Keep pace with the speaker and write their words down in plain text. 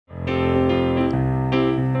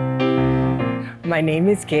My name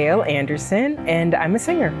is Gail Anderson, and I'm a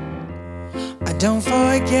singer. I don't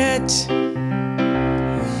forget to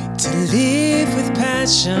live with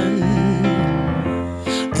passion,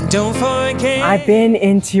 and don't forget. I've been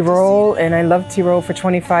in Tirol, and I love Tirol for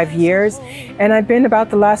 25 years, and I've been about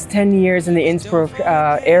the last 10 years in the Innsbruck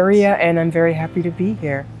area, and I'm very happy to be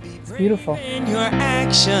here. It's beautiful. In your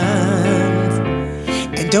actions,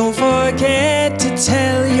 and don't forget to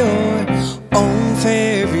tell your own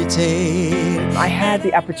fairy tale. I had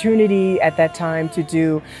the opportunity at that time to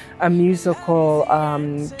do a musical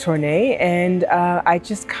tournée, and I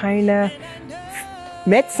just kind of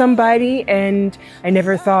met somebody, and I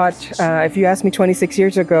never thought, if you asked me 26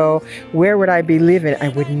 years ago, where would I be living, I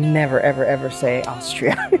would never, ever, ever say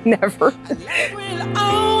Austria. Never. Will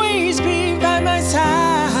always be by my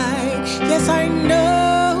side. Yes, I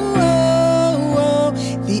know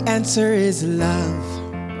the answer is love.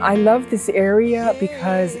 I love this area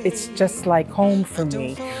because it's just like home for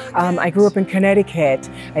me. I grew up in Connecticut.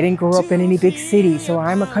 I didn't grow up in any big city, so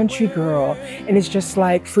I'm a country girl. And it's just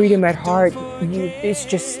like freedom at heart. It's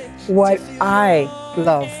just what I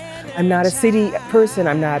love. I'm not a city person.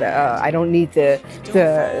 I don't need the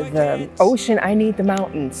ocean. I need the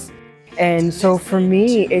mountains. And so for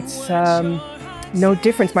me, it's no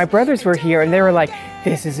difference. My brothers were here and they were like,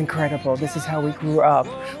 this is incredible. This is how we grew up.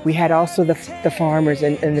 We had also the farmers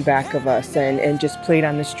in the back of us and just played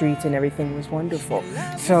on the streets and everything was wonderful.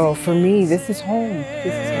 So for me, this is home. This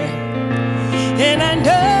is home. And I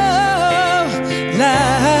know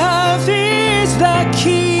love is the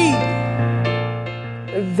key.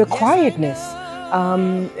 The quietness,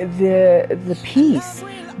 the peace,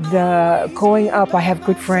 the going up. I have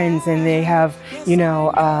good friends and they have, you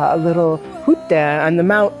know, a little huta on the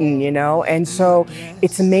mountain, you know, and so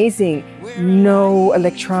it's amazing. No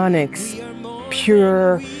electronics,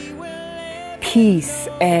 pure peace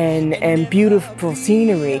and beautiful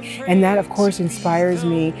scenery, and that of course inspires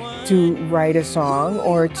me to write a song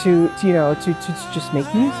or to just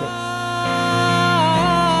make music.